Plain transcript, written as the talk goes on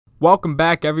Welcome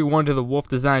back, everyone, to the Wolf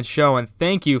Design Show, and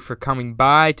thank you for coming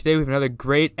by. Today we have another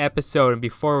great episode, and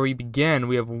before we begin,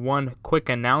 we have one quick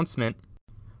announcement.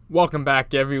 Welcome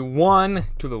back, everyone,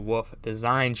 to the Wolf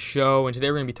Design Show, and today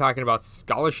we're going to be talking about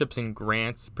scholarships and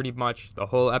grants, pretty much the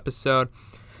whole episode,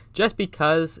 just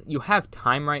because you have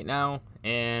time right now,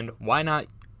 and why not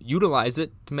utilize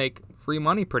it to make free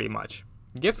money, pretty much.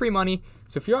 You get free money,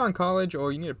 so if you're in college,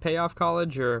 or you need to pay off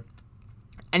college, or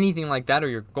anything like that, or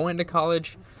you're going to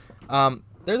college,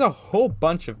 there's a whole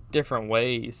bunch of different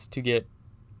ways to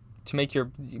make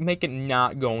it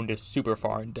not go into super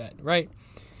far in debt, right?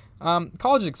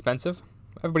 College is expensive.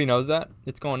 Everybody knows that.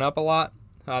 It's going up a lot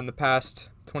in the past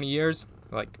 20 years,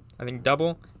 like I think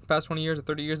double the past 20 years or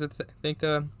 30 years, I think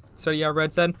the study I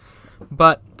read said.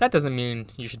 But that doesn't mean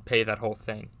you should pay that whole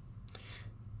thing.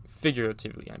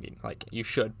 Figuratively, I mean, like you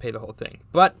should pay the whole thing.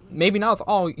 But maybe not with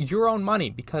all your own money,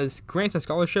 because grants and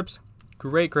scholarships,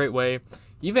 great way.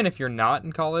 Even if you're not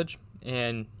in college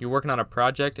and you're working on a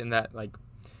project in that, like,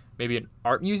 maybe an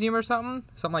art museum or something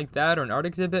like that, or an art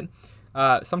exhibit,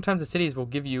 sometimes the cities will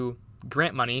give you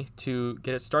grant money to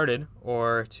get it started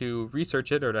or to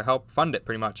research it or to help fund it,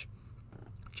 pretty much,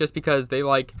 just because they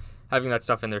like having that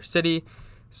stuff in their city.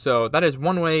 So that is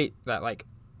one way that, like,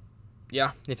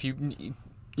 yeah, even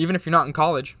if you're not in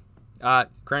college,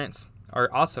 grants are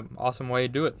awesome way to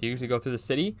do it. They usually go through the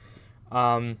city.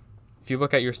 If you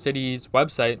look at your city's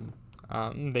website,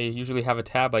 they usually have a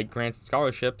tab like grants and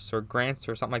scholarships or grants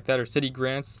or something like that, or city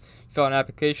grants. You fill out an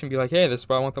application, be like, hey, this is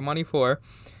what I want the money for.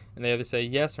 And they either say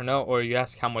yes or no, or you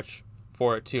ask how much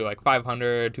for it too, like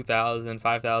 500, 2,000,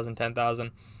 5,000,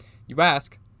 10,000. You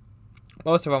ask.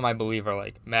 Most of them, I believe, are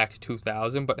like max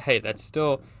 2,000, but hey, that's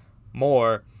still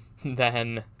more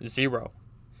than zero.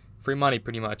 Free money,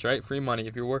 pretty much, right? Free money.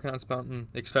 If you're working on something,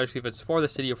 especially if it's for the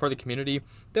city or for the community,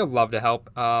 they'll love to help.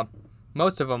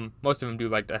 Most of them do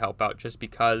like to help out just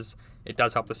because it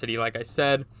does help the city, like I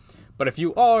said. But if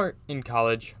you are in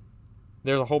college,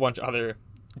 there's a whole bunch of other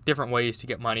different ways to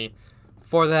get money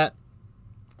for that.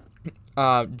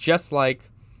 Just like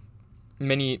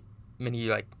many,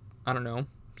 like, I don't know,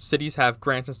 cities have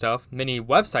grants and stuff. Many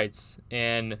websites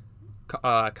and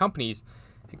companies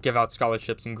give out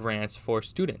scholarships and grants for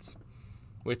students,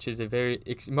 which is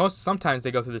sometimes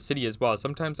they go through the city as well.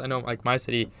 Sometimes I know, like my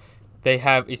city, they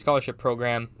have a scholarship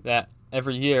program that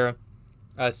every year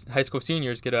high school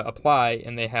seniors get to apply,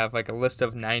 and they have like a list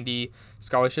of 90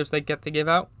 scholarships they get to give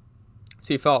out.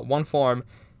 So you fill out one form,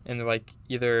 and they're like,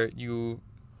 either you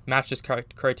match this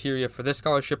criteria for this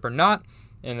scholarship or not,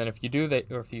 and then if you do,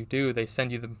 they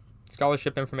send you the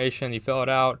scholarship information, you fill it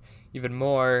out, even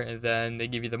more, and then they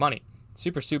give you the money.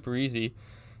 Super easy,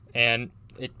 and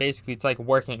it's like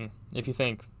working. If you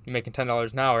think you're making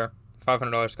 $10 an hour,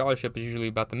 $500 scholarship is usually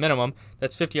about the minimum.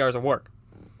 That's 50 hours of work.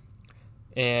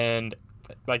 And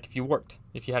like if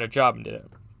you had a job and did it.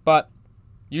 But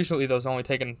usually those only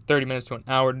taking 30 minutes to an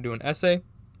hour to do an essay.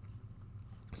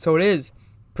 So it is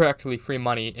practically free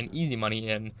money and easy money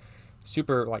and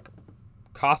super, like,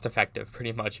 cost effective,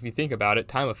 pretty much, if you think about it,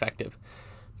 time effective.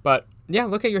 But yeah,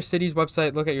 look at your city's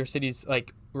website, look at your city's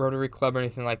like Rotary Club or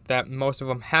anything like that. Most of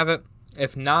them have it.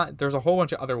 If not, there's a whole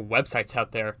bunch of other websites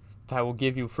out there that will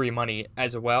give you free money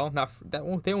as well.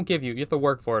 They won't give you. You have to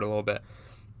work for it a little bit.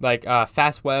 Like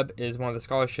FastWeb is one of the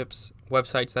scholarships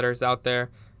websites that is out there.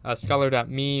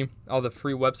 Scholar.me, all the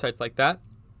free websites like that.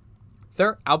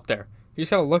 They're out there. You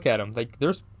just gotta look at them. Like,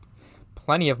 there's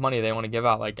plenty of money they want to give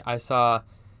out. Like, I saw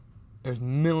there's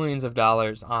millions of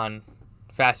dollars on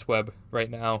FastWeb right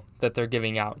now that they're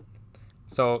giving out.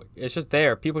 So it's just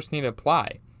there. People just need to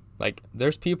apply. Like,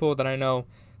 there's people that I know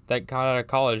that got out of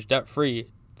college debt free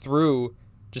through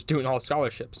just doing all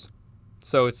scholarships.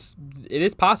 So it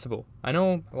is possible. I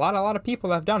know a lot of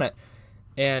people have done it,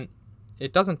 and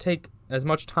it doesn't take as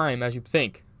much time as you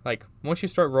think. Like, once you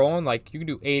start rolling, like, you can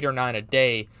do 8 or 9 a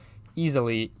day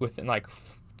easily within like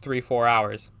 3-4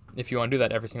 hours if you want to do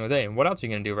that every single day. And what else are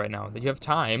you going to do right now? You have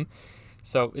time.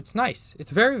 So it's nice.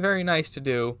 It's very nice to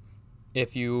do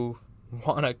if you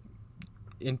want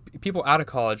to. People out of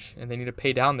college and they need to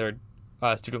pay down their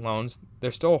student loans,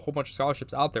 there's still a whole bunch of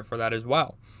scholarships out there for that as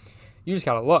well. You just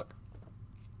got to look.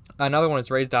 Another one is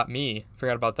Raise.me.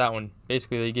 Forgot about that one.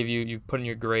 Basically, they give you put in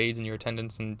your grades and your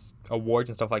attendance and awards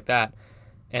and stuff like that,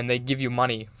 and they give you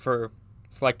money for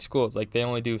select schools. Like, they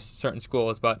only do certain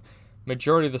schools, but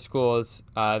majority of the schools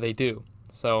they do.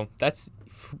 So that's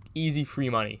easy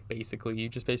free money, basically. You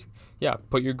just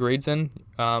put your grades in,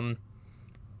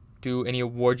 do any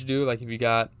awards you do, like if you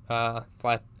got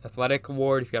athletic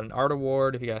award, if you got an art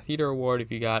award, if you got a theater award,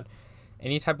 if you got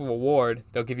any type of award,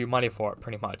 they'll give you money for it,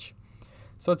 pretty much.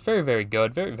 So it's very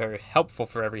good, very helpful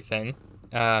for everything.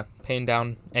 paying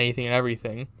down anything and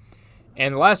everything.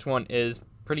 And the last one is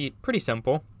pretty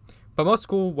simple, but most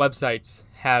school websites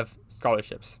have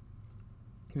scholarships.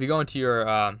 If you go into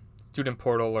your student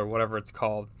portal or whatever it's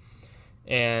called,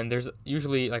 and there's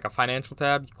usually like a financial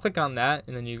tab, you click on that,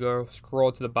 and then you go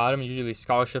scroll to the bottom, usually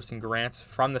scholarships and grants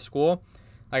from the school.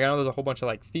 Like I know there's a whole bunch of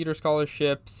like theater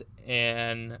scholarships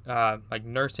and like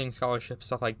nursing scholarships,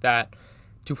 stuff like that,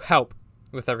 to help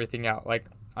with everything out. Like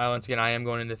once again, I am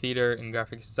going into theater and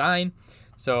graphic design,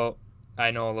 so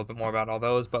I know a little bit more about all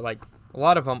those. But like a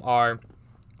lot of them are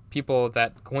people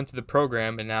that go into the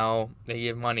program and now they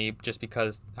give money just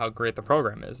because how great the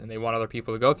program is, and they want other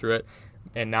people to go through it,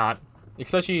 and not,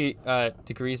 especially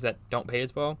degrees that don't pay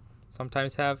as well,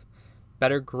 sometimes have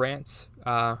better grants.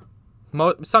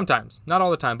 Sometimes, not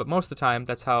all the time, but most of the time,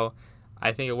 that's how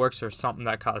I think it works for something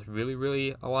that costs really,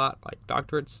 really a lot, like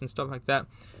doctorates and stuff like that.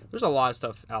 There's a lot of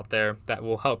stuff out there that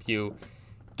will help you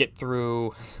get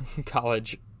through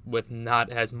college with not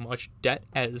as much debt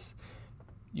as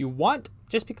you want,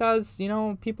 just because,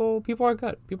 people are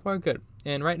good. People are good.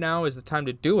 And right now is the time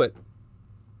to do it.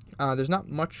 There's not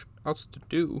much else to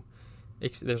do.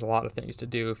 There's a lot of things to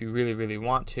do if you really, really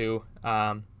want to,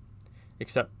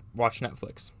 except watch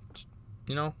Netflix.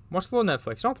 Watch a little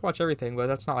Netflix. You don't have to watch everything, but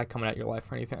that's not like coming out your life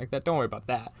or anything like that. Don't worry about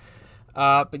that.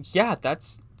 But yeah,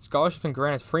 that's scholarships and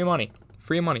grants. Free money.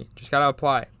 Free money. Just got to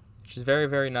apply, which is very,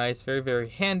 very nice. Very, very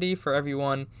handy for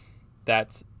everyone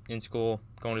that's in school,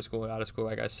 going to school, out of school,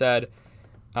 like I said.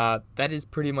 That is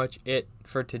pretty much it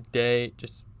for today.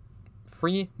 Just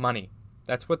free money.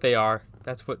 That's what they are.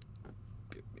 That's what,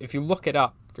 if you look it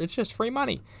up, it's just free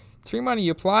money. It's free money.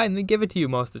 You apply and they give it to you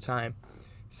most of the time.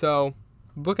 So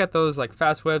look at those like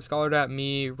FastWeb,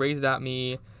 Scholar.me,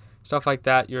 Raise.me, stuff like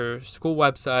that, your school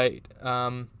website,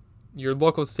 your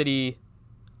local city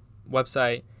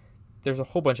website. There's a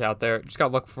whole bunch out there. Just got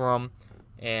to look for them.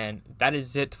 And that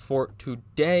is it for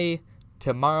today.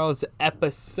 Tomorrow's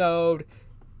episode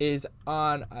is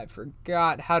on, I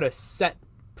forgot, how to set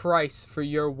price for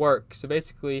your work. So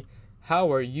basically,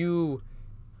 how are you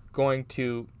going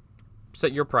to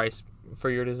set your price for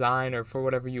your design or for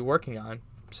whatever you're working on?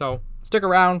 So stick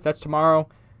around. That's tomorrow.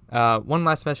 One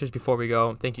last message before we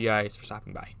go. Thank you guys for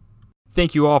stopping by.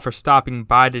 Thank you all for stopping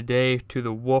by today to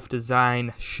the Wolf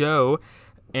Design Show.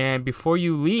 And before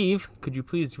you leave, could you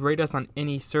please rate us on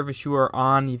any service you are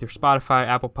on, either Spotify,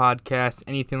 Apple Podcasts,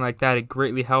 anything like that. It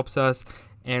greatly helps us.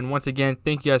 And once again,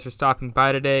 thank you guys for stopping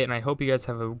by today. And I hope you guys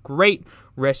have a great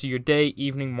rest of your day,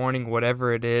 evening, morning,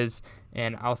 whatever it is.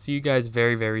 And I'll see you guys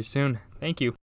very, very soon. Thank you.